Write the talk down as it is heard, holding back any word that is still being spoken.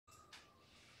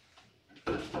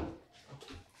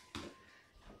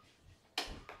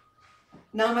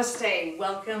Namaste.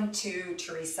 Welcome to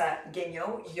Teresa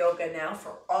Guigno Yoga Now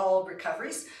for All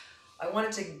Recoveries. I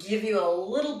wanted to give you a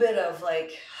little bit of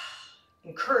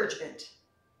encouragement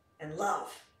and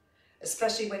love,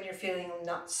 especially when you're feeling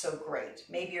not so great.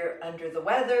 Maybe you're under the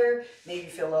weather, maybe you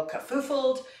feel a little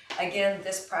kafoofled. Again,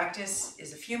 this practice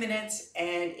is a few minutes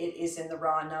and it is in the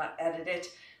raw, not edited.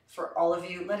 For all of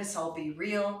you, let us all be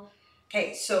real.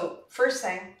 Okay, so first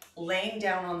thing, laying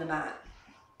down on the mat.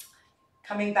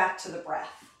 Coming back to the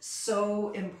breath,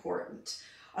 so important.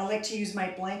 I like to use my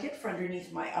blanket for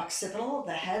underneath my occipital,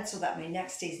 the head, so that my neck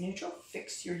stays neutral.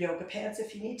 Fix your yoga pants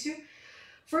if you need to.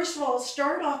 First of all,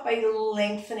 start off by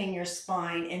lengthening your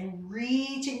spine and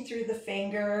reaching through the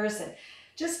fingers and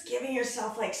just giving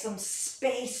yourself like some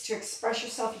space to express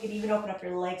yourself. You can even open up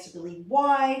your legs really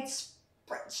wide,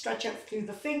 stretch out through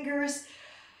the fingers.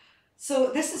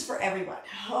 So this is for everyone.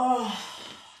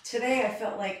 Today I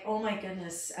felt like, oh my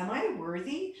goodness, am I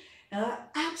worthy?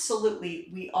 Absolutely,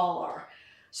 we all are.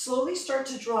 Slowly start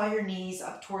to draw your knees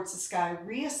up towards the sky,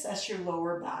 reassess your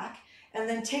lower back, and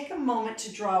then take a moment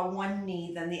to draw one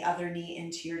knee, then the other knee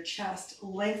into your chest.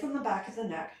 Lengthen the back of the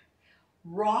neck,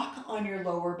 rock on your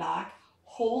lower back,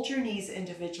 hold your knees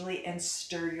individually, and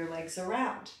stir your legs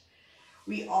around.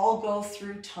 We all go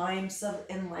through times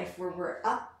in life where we're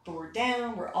up or we're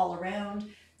down, we're all around.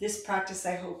 This practice,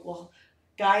 I hope, will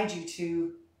guide you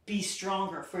to be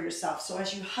stronger for yourself. So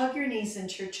as you hug your knees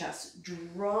into your chest,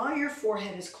 draw your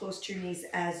forehead as close to your knees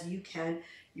as you can.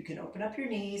 You can open up your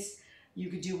knees. You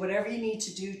can do whatever you need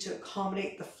to do to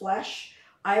accommodate the flesh.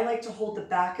 I like to hold the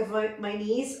back of my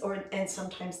knees and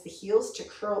sometimes the heels to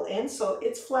curl in. So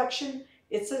it's flexion,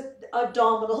 it's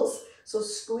abdominals. So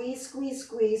squeeze, squeeze,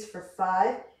 squeeze for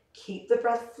 5. Keep the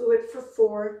breath fluid for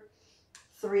 4,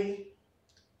 3,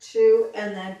 2,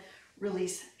 and then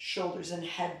release shoulders and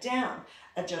head down.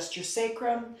 Adjust your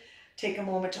sacrum. Take a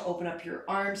moment to open up your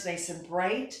arms nice and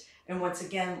bright. And once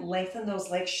again, lengthen those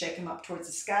legs, shake them up towards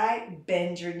the sky,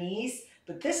 bend your knees.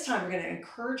 But this time we're going to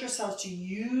encourage ourselves to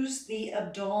use the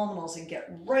abdominals and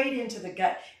get right into the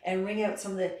gut and wring out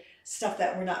some of the stuff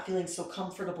that we're not feeling so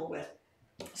comfortable with.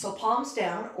 So palms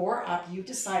down or up, you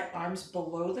decide, arms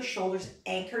below the shoulders,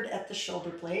 anchored at the shoulder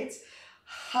blades.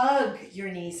 Hug your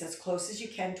knees as close as you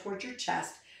can towards your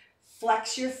chest.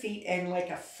 Flex your feet in like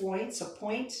a point, so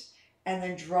point, and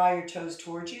then draw your toes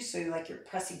towards you. So you're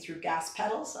pressing through gas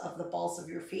pedals of the balls of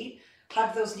your feet.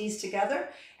 Hug those knees together.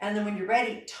 And then when you're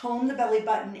ready, tone the belly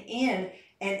button in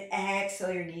and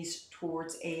exhale your knees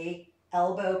towards a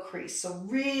elbow crease. So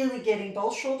really getting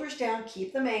both shoulders down,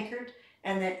 keep them anchored,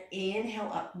 and then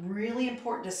inhale up. Really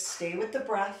important to stay with the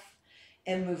breath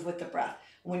and move with the breath.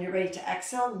 When you're ready to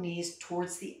exhale, knees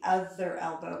towards the other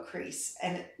elbow crease.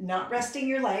 And not resting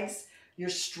your legs, you're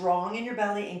strong in your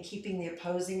belly and keeping the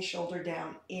opposing shoulder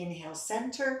down. Inhale,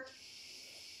 center.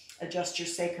 Adjust your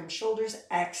sacrum, shoulders.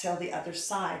 Exhale, the other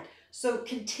side. So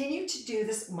continue to do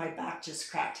this. My back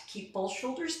just cracked. Keep both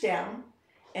shoulders down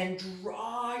and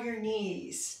draw your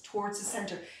knees towards the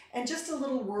center. And just a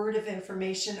little word of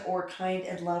information or kind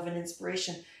and love and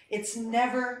inspiration. It's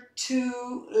never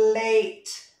too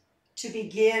late to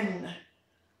begin.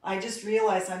 I just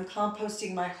realized I'm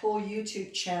composting my whole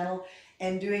YouTube channel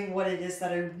and doing what it is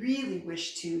that I really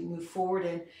wish to move forward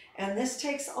in. And this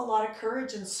takes a lot of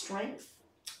courage and strength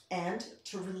and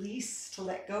to release, to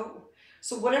let go.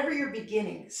 So whatever you're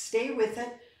beginning, stay with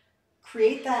it.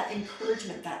 Create that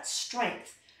encouragement, that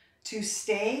strength to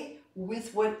stay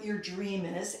with what your dream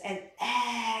is and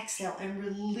exhale and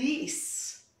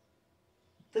release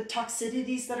the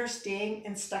toxicities that are staying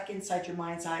and stuck inside your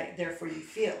mind's eye. Therefore you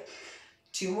feel.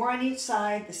 2 more on each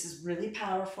side. This is really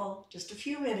powerful. Just a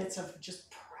few minutes of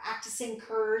just practicing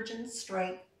courage and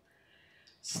strength.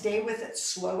 Stay with it.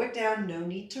 Slow it down. No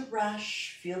need to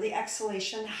rush. Feel the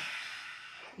exhalation.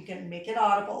 You can make it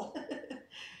audible.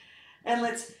 And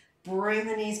let's bring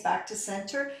the knees back to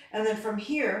center. And then from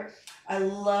here, I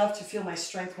love to feel my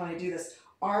strength when I do this.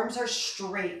 Arms are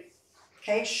straight.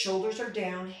 Okay, shoulders are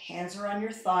down, hands are on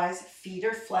your thighs, feet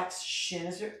are flexed,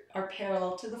 shins are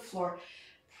parallel to the floor.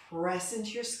 Press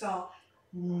into your skull,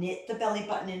 knit the belly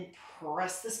button in,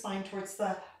 press the spine towards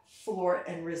the floor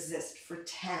and resist for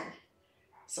 10.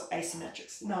 So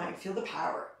isometrics. 9, feel the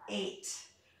power. 8,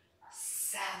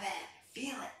 7,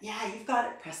 feel it. Yeah, you've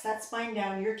got it. Press that spine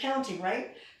down. You're counting,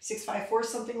 right? 6, 5, 4,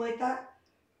 something like that.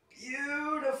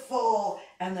 Beautiful.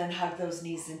 And then hug those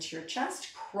knees into your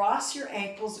chest. Cross your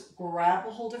ankles, grab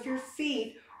a hold of your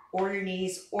feet or your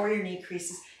knees or your knee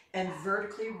creases and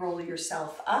vertically roll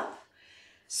yourself up.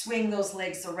 Swing those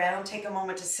legs around. Take a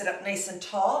moment to sit up nice and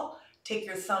tall. Take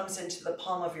your thumbs into the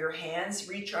palm of your hands.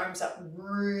 Reach arms up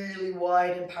really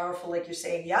wide and powerful like you're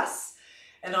saying yes.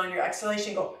 And on your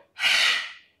exhalation, go.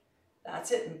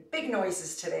 That's it. And big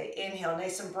noises today. Inhale,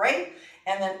 nice and bright.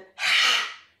 And then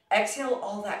exhale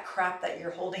all that crap that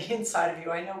you're holding inside of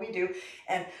you. I know we do.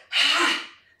 And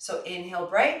so inhale,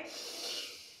 bright.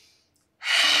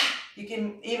 You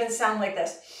can even sound like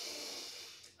this.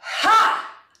 Ha!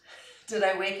 Did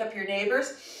I wake up your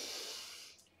neighbors?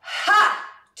 Ha!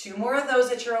 2 more of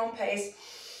those at your own pace.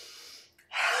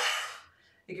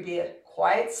 It could be a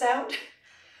quiet sound.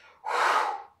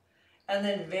 And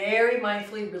then very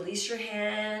mindfully release your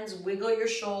hands, wiggle your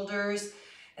shoulders,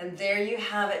 and there you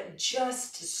have it,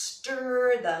 just to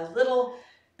stir the little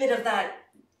bit of that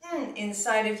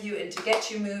inside of you and to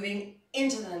get you moving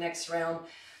into the next round.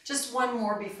 Just one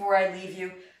more before I leave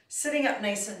you. Sitting up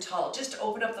nice and tall, just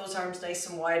open up those arms nice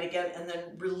and wide again, and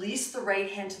then release the right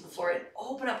hand to the floor and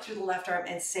open up through the left arm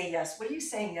and say yes. What are you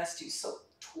saying yes to? So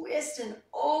twist and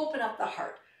open up the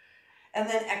heart. And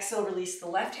then exhale, release the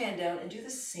left hand down and do the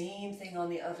same thing on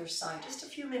the other side. Just a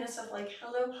few minutes of like,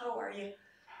 hello, how are you?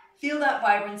 Feel that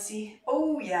vibrancy.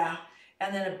 Oh yeah.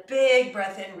 And then a big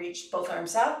breath in, reach both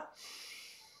arms up.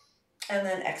 And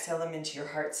then exhale them into your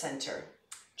heart center.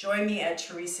 Join me at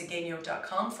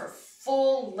teresagagno.com for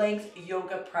full-length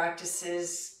yoga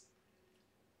practices.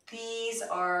 These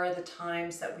are the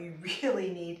times that we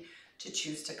really need to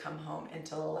choose to come home and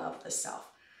to allow the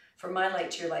self. For my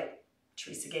light to your light,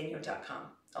 teresagagno.com.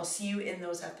 I'll see you in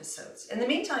those episodes. In the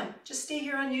meantime, just stay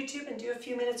here on YouTube and do a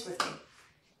few minutes with me.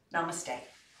 Namaste.